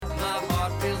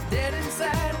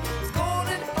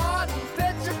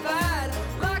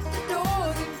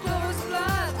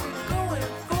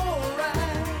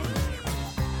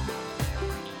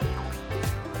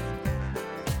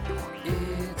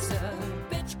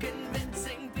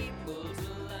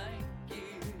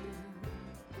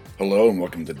Hello and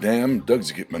welcome to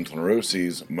Doug's Acute Mental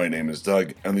Neuroses. My name is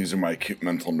Doug, and these are my acute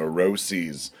mental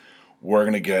neuroses. We're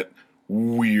going to get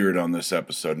weird on this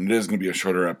episode, and it is going to be a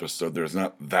shorter episode. There's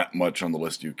not that much on the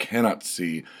list you cannot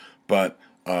see, but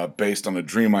based on a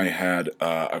dream I had,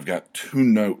 I've got two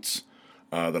notes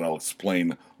that I'll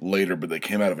explain later, but they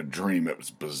came out of a dream. It was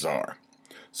bizarre.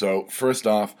 So first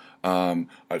off,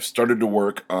 I've started to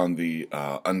work on the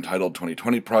Untitled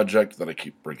 2020 project that I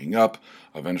keep bringing up.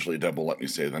 Eventually, Deb will let me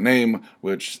say the name,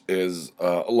 which is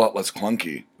a lot less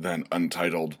clunky than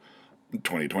Untitled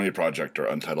 2020 project or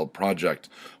Untitled project.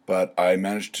 But I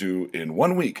managed to, in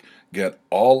 1 week, get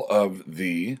all of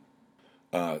the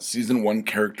Season 1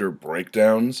 character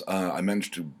breakdowns. I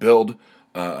managed to build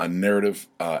a narrative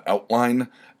outline,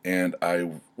 and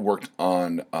I worked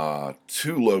on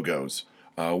two logos.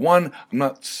 One, I'm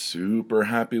not super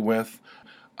happy with.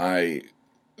 I'm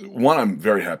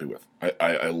very happy with.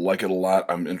 I like it a lot.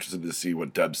 I'm interested to see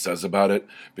what Deb says about it,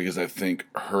 because I think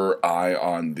her eye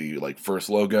on the first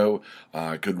logo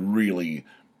could really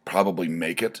probably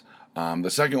make it.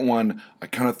 The second one I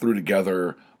kind of threw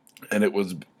together, and it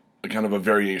was kind of a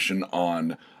variation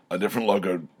on a different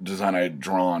logo design I had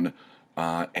drawn,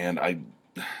 and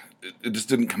it just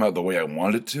didn't come out the way I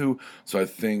wanted it to. So I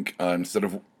think instead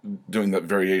of doing that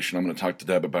variation, I'm going to talk to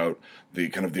Deb about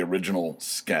the original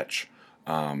sketch.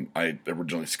 I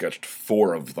originally sketched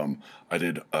 4 of them. I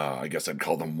did, I guess I'd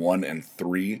call them 1 and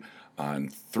 3,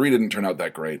 and 3 didn't turn out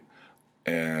that great.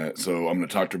 So I'm going to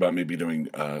talk to her about maybe doing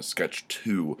sketch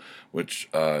 2, which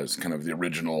is kind of the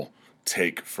original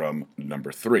take from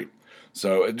number 3.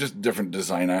 So just different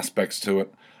design aspects to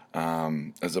it.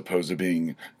 As opposed to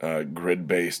being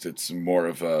grid-based, it's more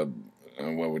of a,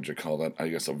 what would you call that? I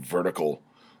guess a vertical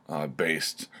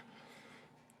based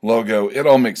logo. It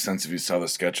all makes sense if you saw the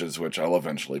sketches, which I'll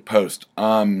eventually post.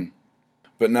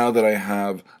 But now that I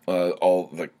have all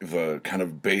the kind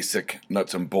of basic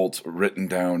nuts and bolts written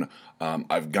down,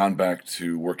 I've gone back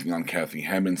to working on Kathy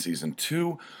Hammond Season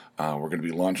 2. We're going to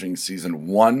be launching Season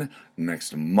 1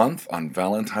 next month on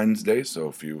Valentine's Day, so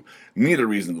if you need a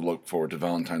reason to look forward to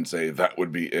Valentine's Day, that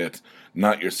would be it.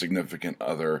 Not your significant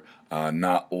other,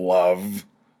 not love.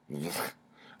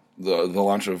 The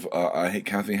launch of I Hate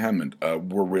Kathy Hammond.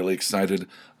 We're really excited.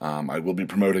 I will be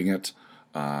promoting it,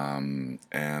 and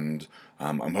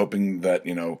I'm hoping that,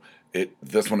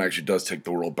 this one actually does take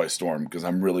the world by storm, because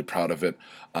I'm really proud of it.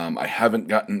 I haven't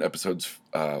gotten episodes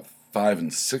 5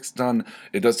 and 6 done.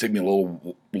 It does take me a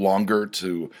little longer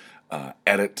to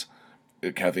edit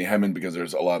Kathy Hammond, because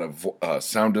there's a lot of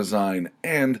sound design,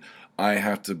 and I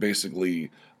have to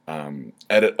basically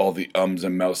edit all the ums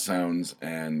and mouse sounds,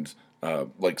 and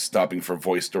stopping for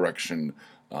voice direction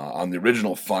on the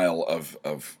original file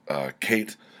of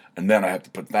Kate, and then I have to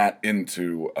put that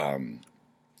into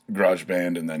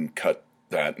GarageBand and then cut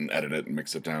that and edit it and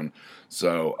mix it down.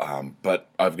 So, but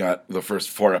I've got the first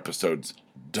 4 episodes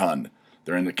done.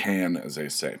 They're in the can, as they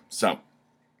say. So,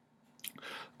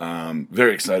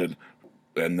 very excited.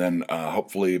 And then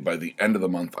hopefully by the end of the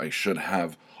month, I should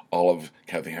have all of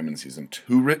Kathy Hammond Season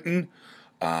 2 written.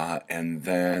 And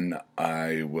then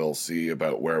I will see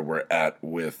about where we're at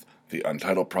with the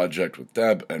Untitled project with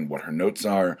Deb and what her notes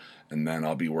are. And then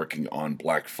I'll be working on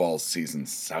Black Falls Season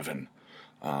 7.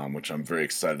 Which I'm very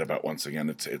excited about. Once again,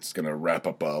 it's going to wrap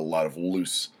up a lot of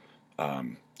loose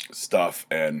stuff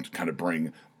and kind of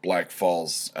bring Black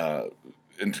Falls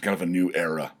into kind of a new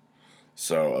era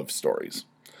of stories.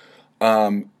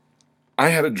 I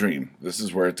had a dream. This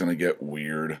is where it's going to get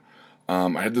weird.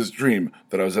 I had this dream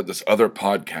that I was at this other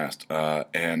podcast,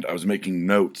 and I was making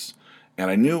notes,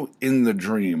 and I knew in the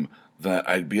dream that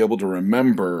I'd be able to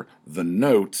remember the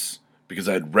notes because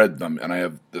I had read them, and I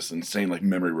have this insane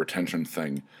memory retention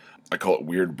thing. I call it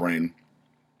weird brain.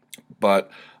 But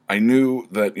I knew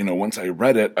that, once I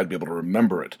read it, I'd be able to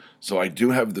remember it. So I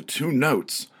do have the 2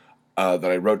 notes that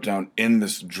I wrote down in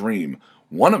this dream.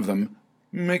 One of them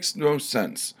makes no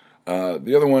sense.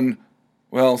 The other one,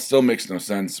 well, still makes no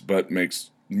sense, but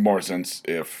makes more sense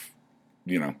if,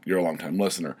 you're a long-time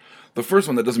listener. The first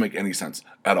one, that doesn't make any sense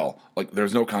at all.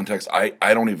 There's no context. I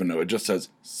don't even know. It just says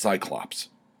Cyclops.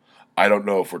 I don't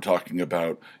know if we're talking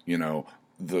about,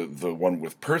 the one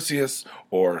with Perseus,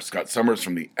 or Scott Summers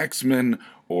from the X-Men,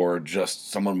 or just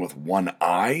someone with one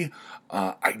eye.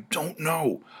 I don't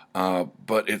know.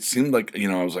 But it seemed like,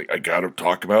 I was like, I gotta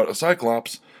talk about a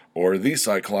Cyclops, or the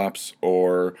Cyclops,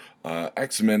 or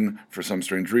X-Men for some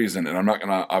strange reason. And I'm not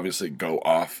gonna obviously go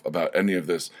off about any of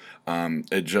this.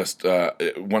 Once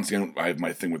again, I have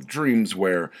my thing with dreams,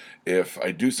 where if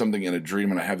I do something in a dream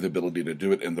and I have the ability to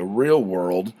do it in the real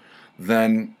world,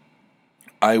 then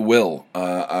I will.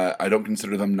 I don't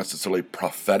consider them necessarily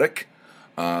prophetic,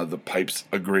 The pipes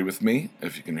agree with me.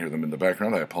 If you can hear them in the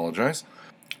background, I apologize.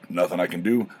 Nothing I can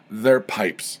do. They're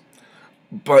pipes.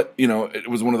 But, it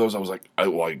was one of those I was like,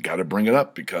 I got to bring it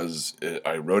up because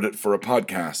I wrote it for a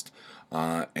podcast.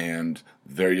 And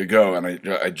there you go. And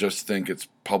I just think it's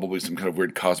probably some kind of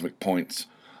weird cosmic points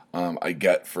I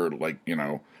get for, like,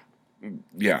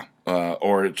 yeah.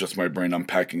 Or it's just my brain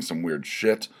unpacking some weird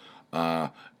shit.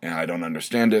 And I don't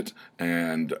understand it.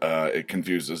 And it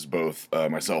confuses both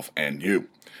myself and you.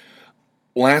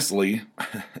 Lastly,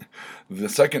 the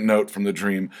second note from the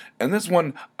dream, and this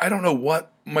one, I don't know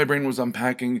what my brain was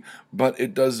unpacking, but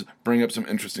it does bring up some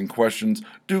interesting questions.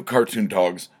 Do cartoon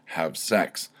dogs have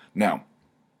sex? Now,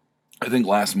 I think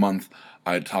last month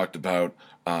I talked about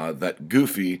that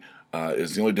Goofy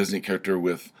is the only Disney character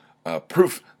with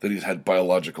proof that he's had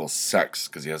biological sex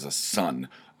because he has a son.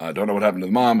 Don't know what happened to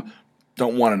the mom.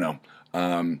 Don't want to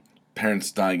know.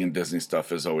 Parents dying in Disney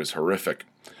stuff is always horrific.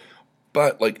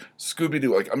 But, like,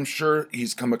 Scooby-Doo, like, I'm sure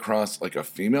he's come across, like, a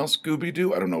female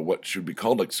Scooby-Doo. I don't know what should be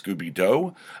called, like,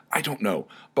 Scooby-Doo? I don't know.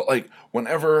 But, like,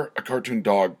 whenever a cartoon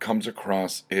dog comes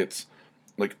across its,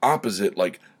 like, opposite,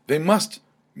 like, they must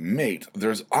mate.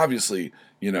 There's obviously,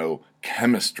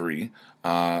 chemistry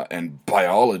and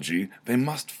biology. They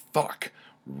must fuck,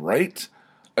 right?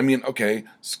 I mean, okay,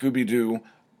 Scooby-Doo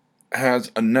has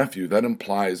a nephew. That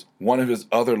implies one of his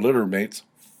other litter mates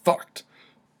fucked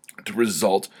to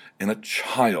result in a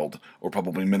child, or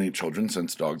probably many children,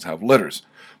 since dogs have litters.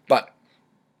 But,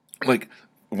 like,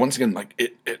 once again, like,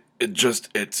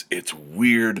 it's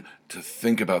weird to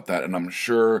think about that, and I'm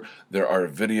sure there are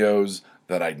videos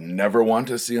that I'd never want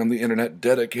to see on the internet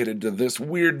dedicated to this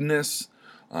weirdness,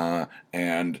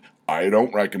 and I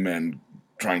don't recommend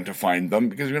trying to find them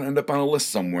because you're going to end up on a list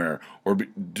somewhere or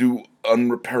do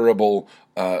unrepairable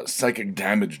psychic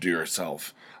damage to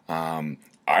yourself.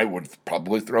 I would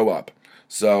probably throw up.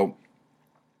 So,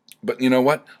 but you know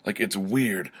what? Like, it's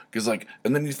weird because, like,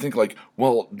 and then you think, like,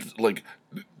 well, like,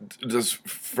 does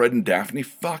Fred and Daphne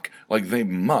fuck? Like, they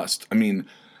must. I mean,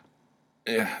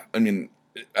 I don't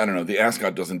know. The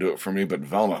ascot doesn't do it for me, but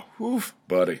Velma, woof,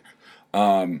 buddy.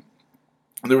 There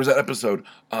was that episode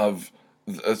of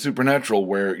Supernatural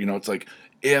where, it's like,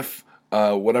 if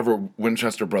whatever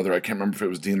Winchester brother, I can't remember if it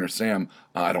was Dean or Sam,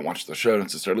 I don't watch the show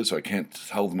necessarily, so I can't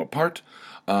tell them apart.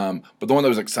 But the one that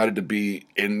was excited to be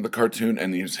in the cartoon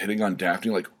and he was hitting on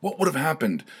Daphne, like, what would have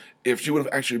happened if she would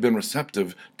have actually been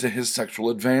receptive to his sexual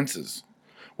advances?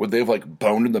 Would they have, like,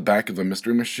 boned in the back of the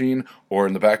Mystery Machine or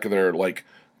in the back of their, like,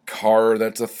 car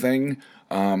that's a thing?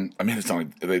 It's not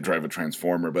like they drive a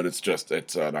Transformer, but it's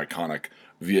an iconic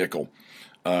vehicle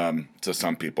to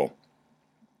some people.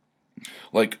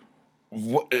 Like,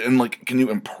 what, and, like, can you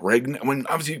impregnate? I mean,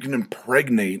 obviously you can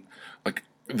impregnate, like,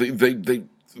 they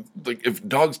like, if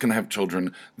dogs can have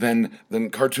children, then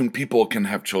cartoon people can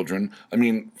have children. I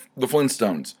mean, the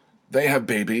Flintstones, they have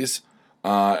babies,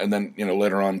 and then,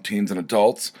 later on teens and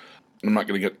adults. I'm not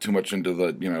going to get too much into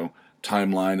the,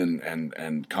 timeline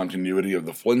and continuity of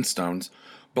the Flintstones,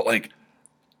 but, like,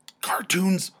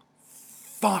 cartoons,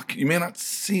 fuck, you may not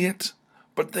see it,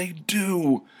 but they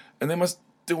do, and they must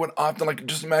do it often. Like,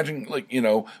 just imagine, like,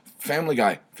 Family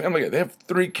Guy, they have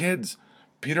 3 kids,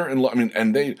 Peter and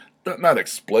and they, not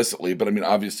explicitly, but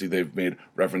obviously they've made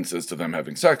references to them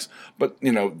having sex, but,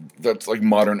 that's like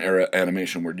modern era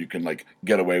animation where you can, like,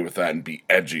 get away with that and be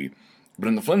edgy. But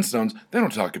in the Flintstones, they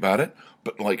don't talk about it,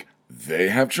 but, like, they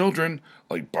have children,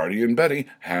 like Barty and Betty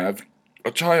have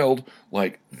a child,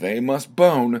 like, they must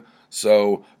bone,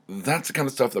 so that's the kind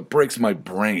of stuff that breaks my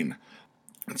brain.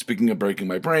 And speaking of breaking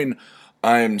my brain,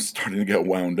 I'm starting to get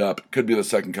wound up. Could be the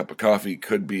second cup of coffee,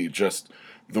 could be just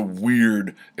the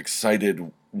weird, excited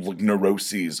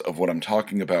neuroses of what I'm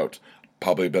talking about.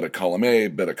 Probably a bit of column A,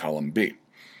 bit of column B.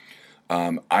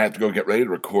 I have to go get ready to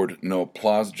record No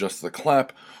Applause, Just the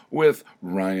Clap with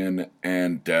Ryan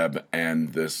and Deb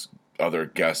and this other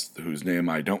guest whose name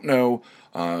I don't know.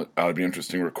 It would be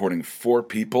interesting recording 4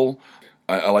 people.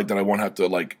 I like that I won't have to,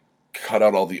 like, cut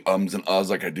out all the ums and uhs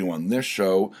like I do on this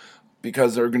show,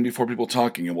 because there are going to be 4 people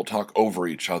talking and we'll talk over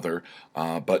each other.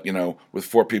 But, with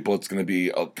 4 people, it's going to be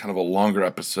a kind of a longer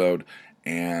episode,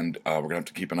 and we're going to have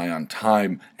to keep an eye on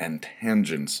time and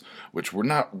tangents, which we're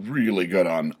not really good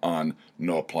on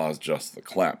No Applause, Just the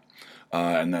Clap.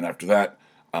 And then after that,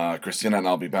 Christina and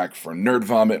I'll be back for Nerd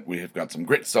Vomit. We have got some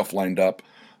great stuff lined up.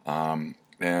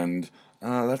 And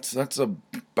that's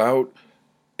about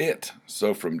it.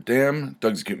 So from Damn,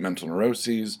 Doug's Acute Mental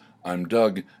Neuroses, I'm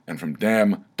Doug, and from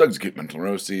Damn, Doug's Acute Mental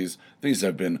Neuroses, these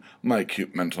have been my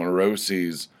acute mental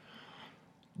neuroses.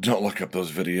 Don't look up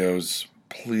those videos.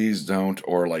 Please don't,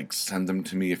 or, like, send them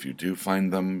to me if you do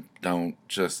find them. Don't.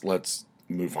 Just let's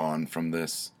move on from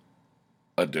this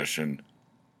edition.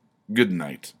 Good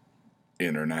night,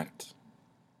 Internet.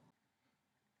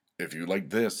 If you like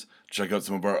this, check out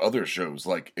some of our other shows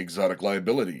like Exotic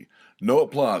Liability, No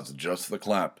Applause, Just the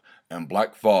Clap, and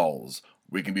Black Falls.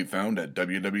 We can be found at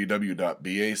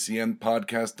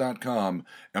www.bacnpodcast.com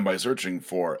and by searching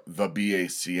for The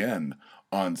BACN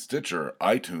on Stitcher,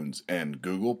 iTunes, and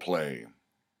Google Play.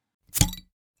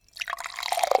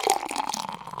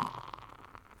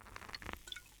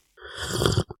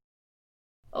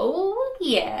 Oh,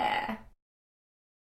 yeah.